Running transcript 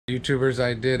YouTubers,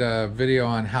 I did a video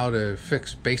on how to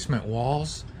fix basement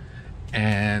walls,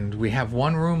 and we have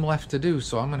one room left to do,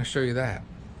 so I'm going to show you that.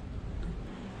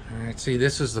 Alright, see,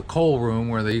 this is the coal room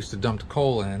where they used to dump the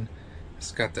coal in.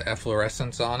 It's got the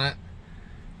efflorescence on it,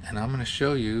 and I'm going to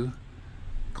show you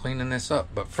cleaning this up.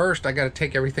 But first, I got to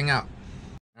take everything out.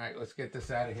 Alright, let's get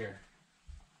this out of here.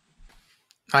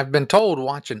 I've been told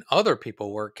watching other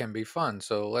people work can be fun,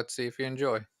 so let's see if you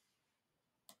enjoy.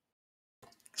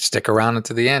 Stick around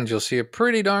until the end, you'll see a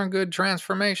pretty darn good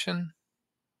transformation.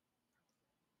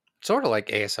 Sort of like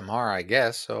ASMR, I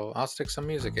guess, so I'll stick some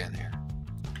music in here.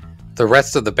 The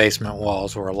rest of the basement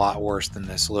walls were a lot worse than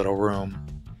this little room.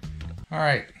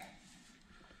 Alright,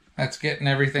 that's getting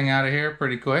everything out of here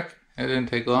pretty quick. It didn't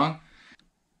take long.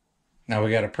 Now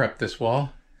we got to prep this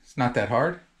wall. It's not that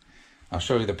hard. I'll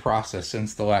show you the process.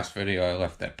 Since the last video, I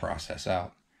left that process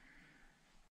out.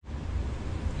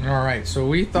 Alright, so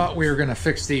we thought we were going to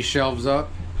fix these shelves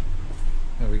up.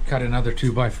 We cut another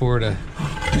 2x4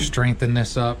 to strengthen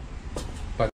this up.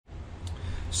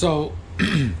 So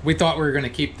we thought we were going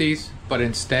to keep these, but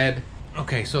instead,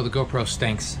 okay, so the GoPro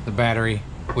stinks. The battery,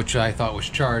 which I thought was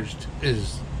charged,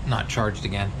 is not charged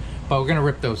again. But we're going to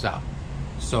rip those out.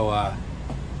 So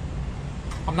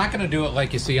I'm not going to do it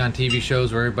like you see on TV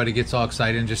shows where everybody gets all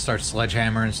excited and just starts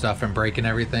sledgehammering stuff and breaking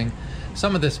everything.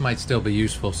 Some of this might still be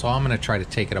useful, so I'm going to try to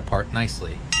take it apart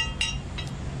nicely.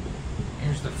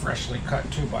 Here's the freshly cut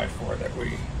 2x4 that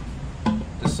we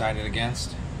decided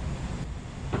against.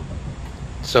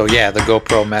 So yeah, the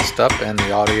GoPro messed up and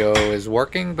the audio is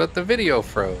working, but the video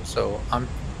froze, so I'm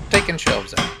taking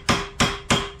shelves out.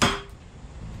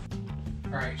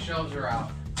 Alright, shelves are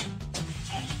out.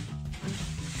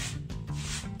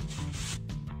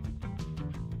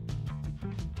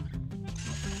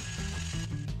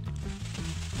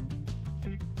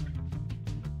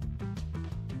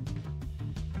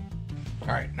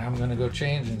 Alright, now I'm going to go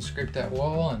change and scrape that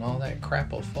wall, and all that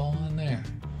crap will fall in there.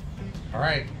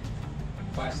 Alright,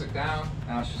 plastic down.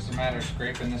 Now it's just a matter of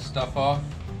scraping this stuff off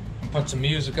and put some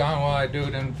music on while I do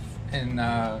it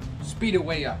and speed it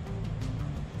way up.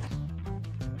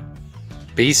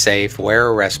 Be safe, wear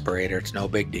a respirator, it's no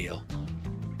big deal.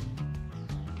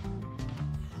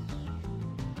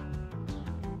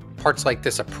 Parts like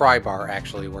this, a pry bar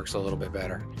actually works a little bit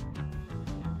better.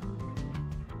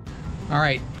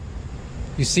 Alright.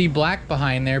 You see black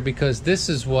behind there because this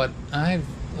is what I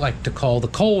like to call the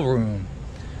coal room.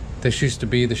 This used to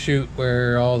be the chute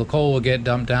where all the coal would get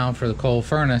dumped down for the coal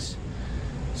furnace.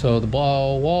 So the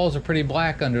walls are pretty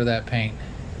black under that paint.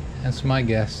 That's my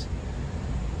guess.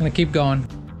 I'm gonna keep going.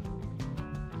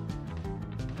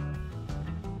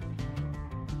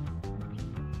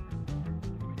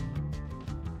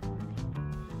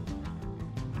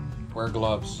 Wear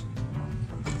gloves.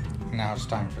 Now it's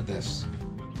time for this.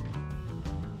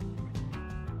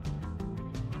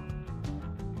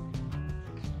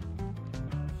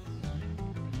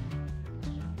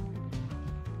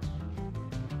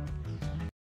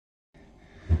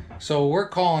 So we're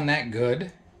calling that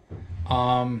good.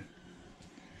 Gonna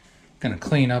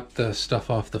clean up the stuff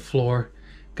off the floor.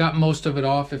 Got most of it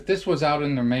off. If this was out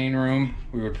in the main room,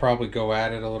 we would probably go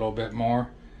at it a little bit more,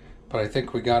 but I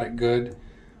think we got it good.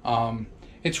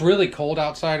 It's really cold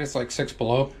outside. It's like 6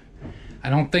 below. I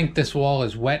don't think this wall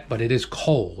is wet, but it is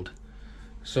cold.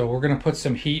 So we're gonna put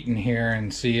some heat in here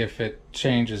and see if it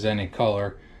changes any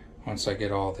color once I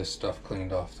get all this stuff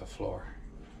cleaned off the floor.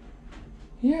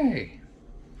 Yay!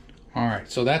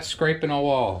 Alright, so that's scraping a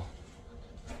wall.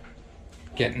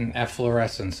 Getting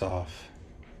efflorescence off.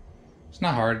 It's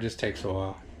not hard, it just takes a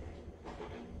while.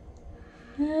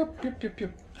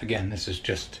 Yep. Again, this is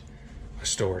just a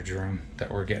storage room that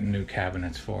we're getting new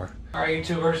cabinets for. Alright,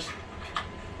 YouTubers.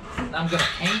 I'm gonna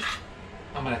paint.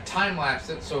 I'm gonna time lapse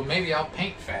it, so maybe I'll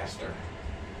paint faster.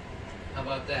 How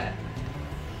about that?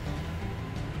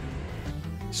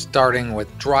 Starting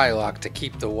with dry lock to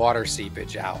keep the water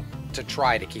seepage out. To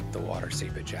try to keep the water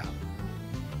seepage out.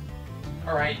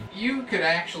 Alright, you could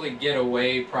actually get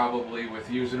away probably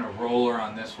with using a roller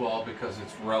on this wall because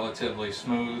it's relatively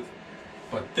smooth,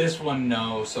 but this one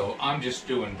no, so I'm just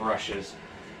doing brushes.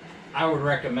 I would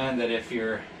recommend that if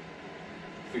you're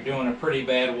doing a pretty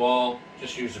bad wall,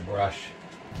 just use a brush.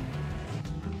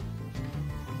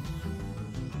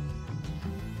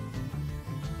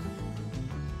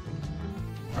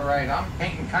 Alright, I'm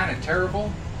painting kind of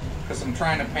terrible because I'm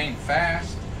trying to paint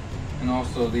fast, and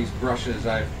also these brushes,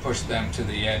 I've pushed them to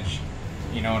the edge,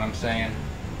 you know what I'm saying?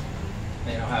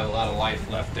 They don't have a lot of life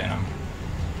left in them,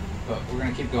 but we're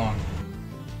gonna keep going.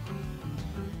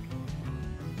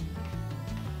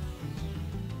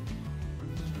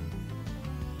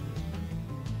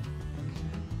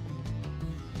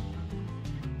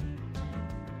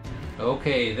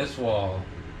 Okay, this wall.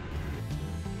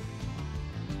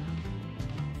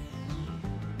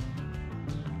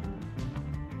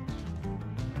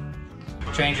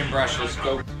 Changing brushes,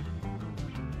 go.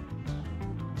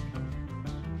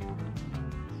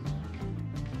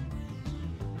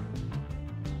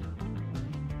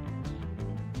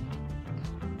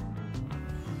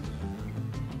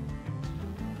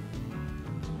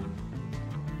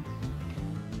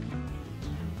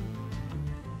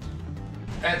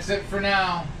 That's it for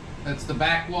now. That's the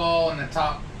back wall and the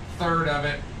top third of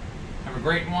it. Have a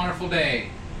great and wonderful day.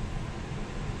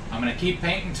 I'm gonna keep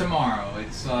painting tomorrow.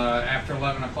 It's after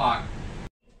 11 o'clock.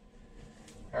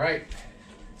 All right,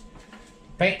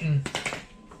 painting,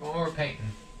 more painting.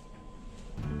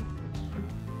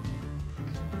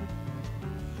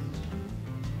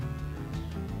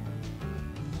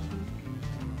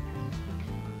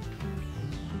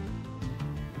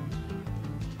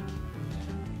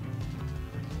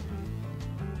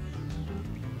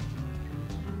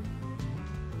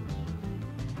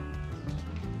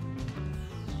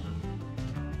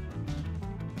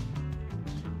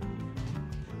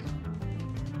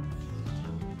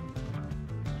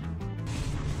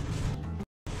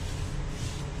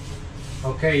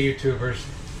 Okay, YouTubers,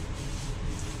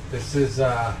 this is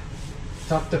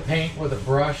tough to paint with a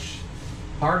brush,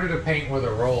 harder to paint with a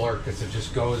roller because it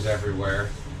just goes everywhere.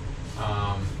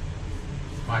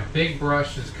 My big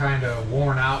brush is kind of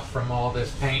worn out from all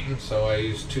this painting, so I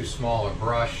used too small a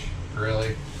brush, really.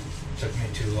 It took me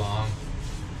too long.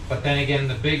 But then again,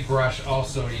 the big brush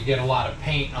also, you get a lot of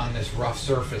paint on this rough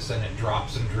surface and it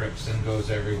drops and drips and goes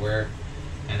everywhere.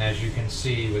 And as you can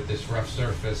see with this rough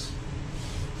surface,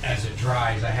 as it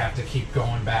dries, I have to keep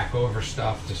going back over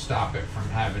stuff to stop it from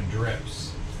having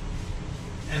drips.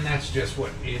 And that's just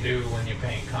what you do when you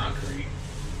paint concrete.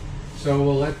 So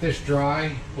we'll let this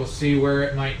dry. We'll see where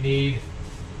it might need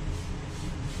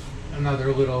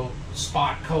another little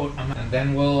spot coat. And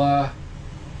then we'll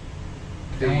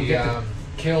the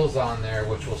kills on there,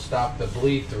 which will stop the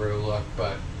bleed through look.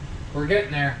 But we're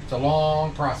getting there. It's a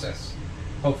long process.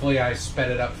 Hopefully I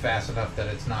sped it up fast enough that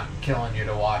it's not killing you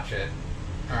to watch it.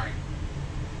 Alright,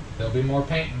 there'll be more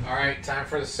painting. Alright, time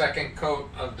for the second coat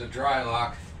of the dry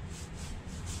lock.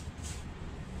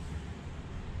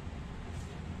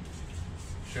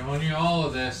 Showing you all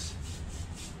of this.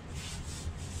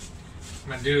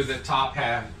 I'm going to do the top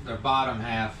half, the bottom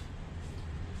half.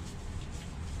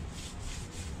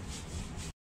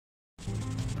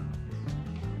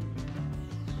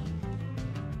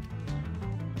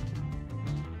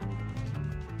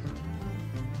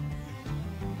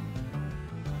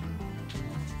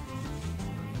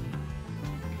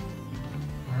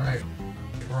 Alright,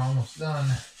 we're almost done.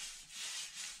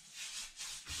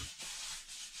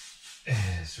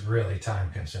 It's really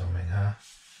time consuming, huh?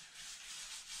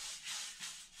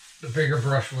 The bigger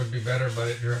brush would be better, but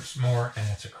it drips more and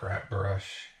it's a crap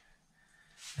brush.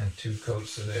 And 2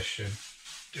 coats of this should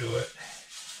do it.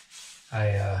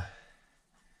 I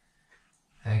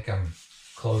think I'm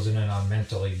closing in on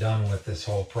mentally done with this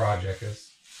whole project.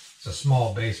 It's a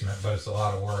small basement, but it's a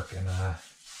lot of work, and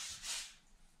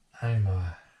I'm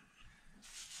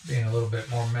being a little bit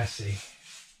more messy.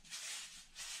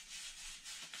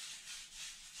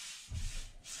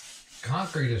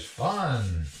 Concrete is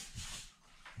fun.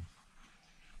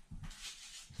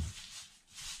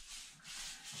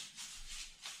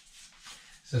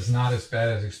 This is not as bad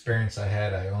as experience I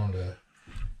had. I owned a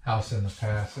house in the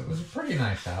past. It was a pretty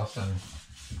nice house, and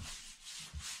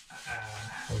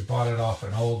we bought it off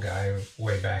an old guy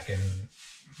way back in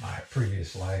my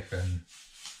previous life, and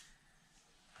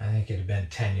I think it had been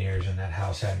 10 years and that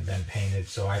house hadn't been painted,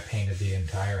 so I painted the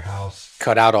entire house.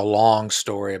 Cut out a long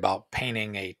story about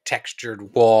painting a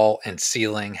textured wall and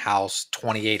ceiling house,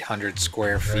 2,800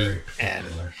 square feet, and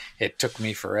it took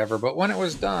me forever. But when it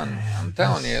was done, I'm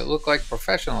telling you, it looked like a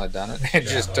professional had done it. It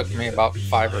just took me about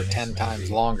 5 or 10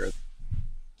 times longer.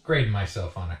 Grading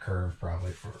myself on a curve,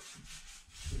 probably, for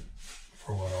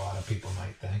what a lot of people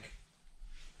might think.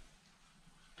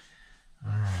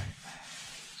 All right,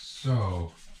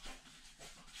 so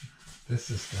this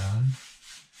is done.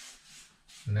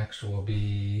 Next will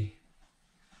be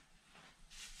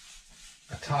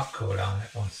a top coat on it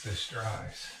once this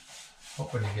dries.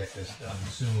 Hoping to get this done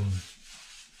soon.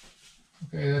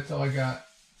 Okay, that's all I got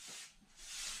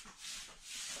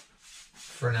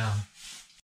for now.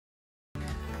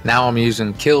 Now I'm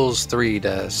using Kills 3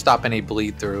 to stop any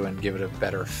bleed through and give it a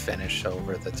better finish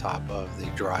over the top of the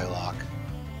dry lock.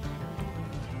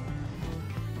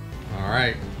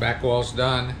 Alright, back wall's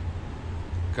done.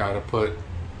 Gotta put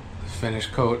the finish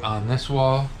coat on this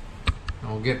wall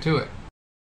and we'll get to it.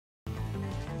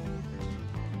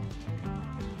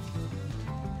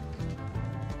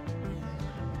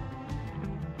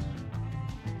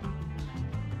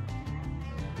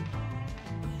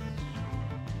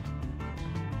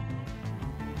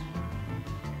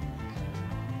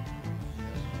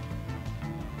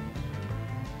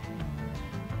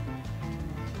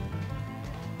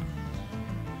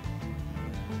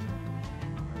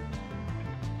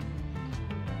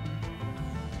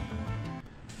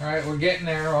 All right, we're getting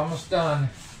there, almost done.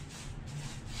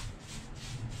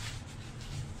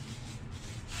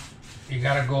 You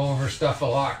gotta go over stuff a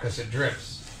lot because it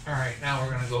drips. All right, now we're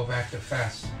gonna go back to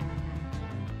fast.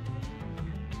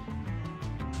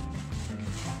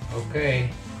 Okay,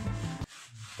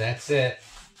 that's it.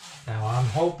 Now I'm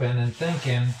hoping and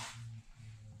thinking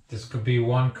this could be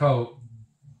one coat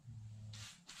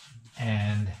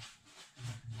and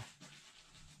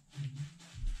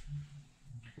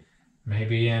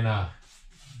maybe in a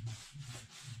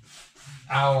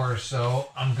hour or so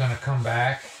I'm gonna come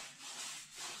back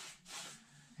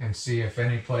and see if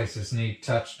any places need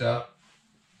touched up,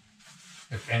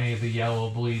 if any of the yellow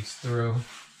bleeds through.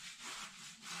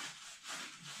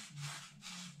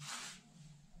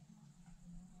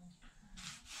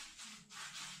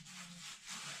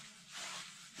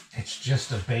 It's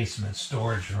just a basement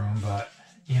storage room, but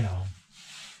you know,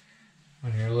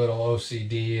 when you're a little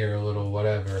OCD or a little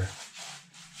whatever,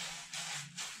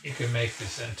 you can make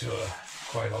this into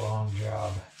quite a long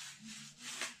job.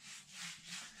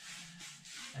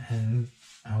 And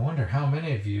I wonder how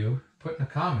many of you put in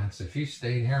the comments if you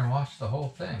stayed here and watched the whole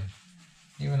thing,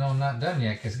 even though I'm not done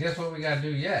yet, because guess what we got to do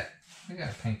yet? We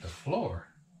got to paint the floor.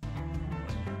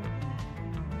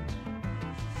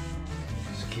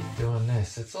 Keep doing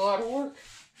this. It's a lot of work.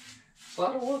 It's a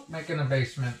lot of work making a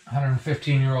basement,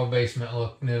 115-year-old basement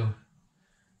look new.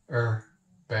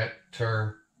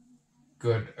 Better,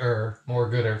 good, more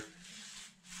gooder.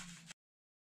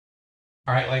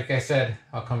 All right, like I said,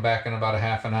 I'll come back in about a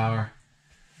half an hour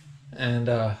and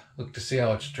look to see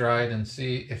how it's dried and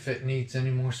see if it needs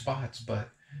any more spots, but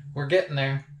we're getting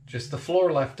there. Just the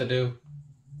floor left to do.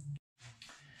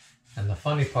 And the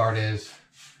funny part is,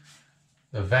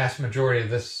 the vast majority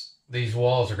of these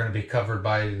walls are going to be covered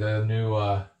by the new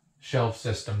shelf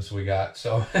systems we got,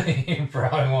 so you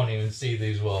probably won't even see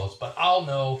these walls. But I'll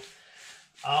know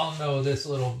this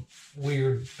little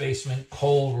weird basement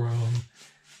coal room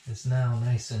is now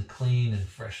nice and clean and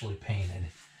freshly painted,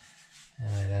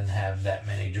 and I didn't have that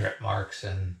many drip marks,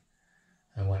 and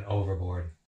I went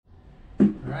overboard. All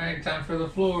right, time for the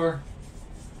floor.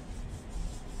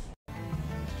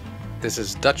 This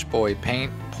is Dutch Boy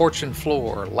paint, porch and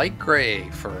floor, light gray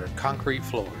for concrete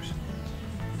floors.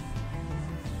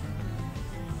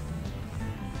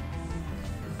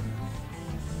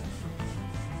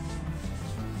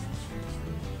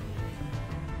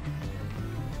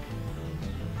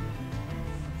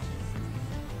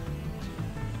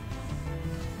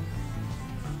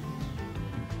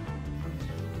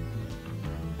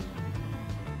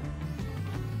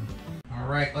 All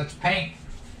right, let's paint.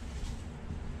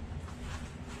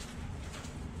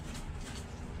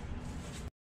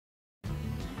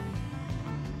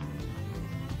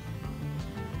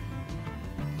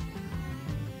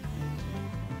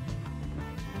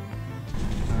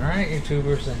 Alright,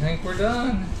 YouTubers, I think we're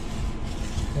done.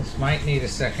 This might need a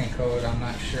second coat, I'm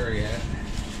not sure yet.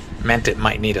 Meant it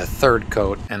might need a third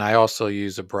coat, and I also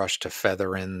use a brush to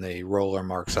feather in the roller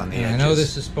marks on the edges. I know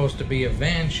this is supposed to be a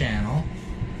van channel,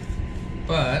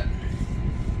 but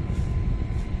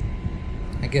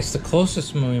I guess the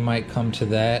closest we might come to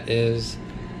that is,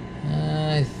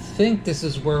 I think this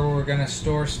is where we're going to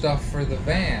store stuff for the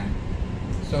van.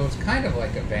 So it's kind of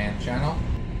like a van channel.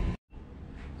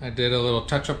 I did a little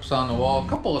touch-ups on the wall, a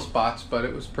couple of spots, but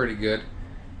it was pretty good.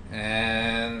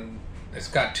 And it's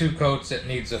got 2 coats, it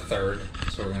needs a third,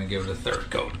 so we're going to give it a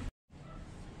third coat.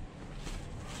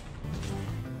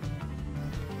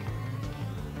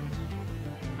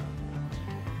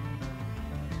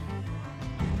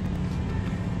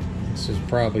 This is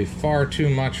probably far too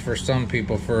much for some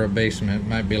people for a basement.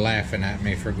 Might be laughing at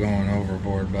me for going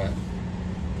overboard, but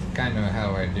kind of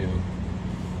how I do.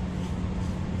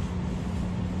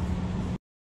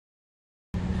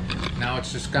 Now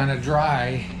it's just gonna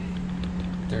dry.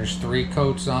 There's 3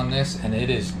 coats on this and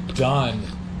it is done.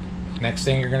 Next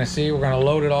thing you're gonna see, we're gonna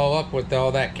load it all up with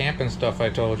all that camping stuff I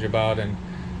told you about and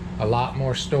a lot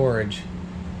more storage.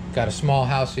 Got a small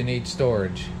house, you need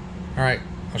storage. All right,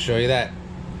 I'll show you that.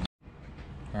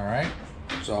 All right,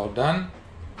 it's all done.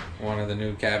 One of the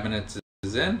new cabinets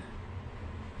is in.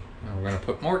 Now we're gonna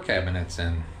put more cabinets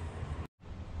in.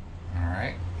 All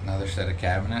right, another set of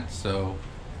cabinets. So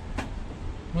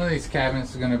one of these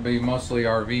cabinets is going to be mostly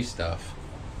RV stuff.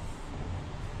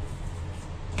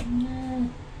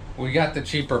 We got the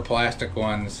cheaper plastic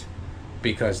ones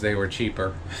because they were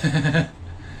cheaper.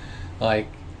 Like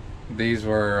these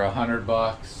were $100,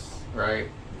 right?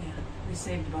 Yeah, we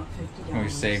saved about $50. We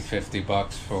saved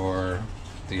 $50 for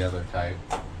the other type.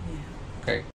 Yeah.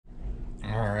 Okay.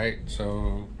 All right,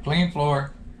 so clean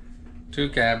floor, 2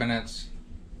 cabinets.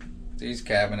 These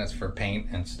cabinets for paint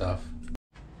and stuff.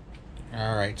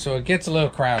 Alright, so it gets a little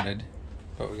crowded,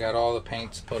 but we got all the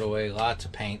paints put away, lots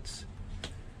of paints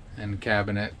in the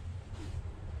cabinet.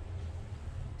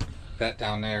 That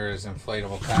down there is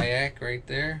inflatable kayak right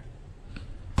there.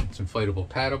 It's inflatable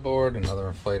paddleboard,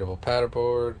 another inflatable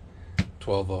paddleboard,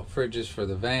 12-volt fridges for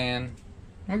the van.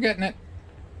 We're getting it.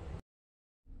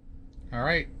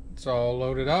 Alright, it's all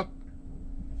loaded up.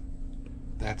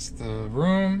 That's the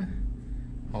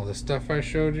room. All the stuff I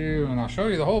showed you, and I'll show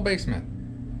you the whole basement.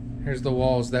 Here's the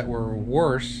walls that were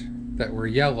worse, that were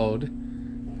yellowed,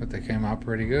 but they came out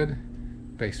pretty good.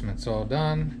 Basement's all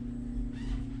done.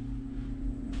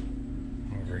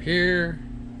 Over here,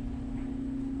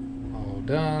 all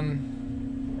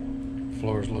done.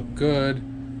 Floors look good.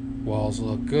 Walls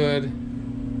look good.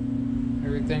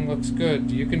 Everything looks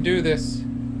good. You can do this.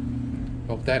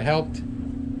 Hope that helped.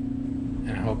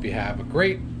 And I hope you have a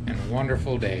great and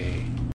wonderful day.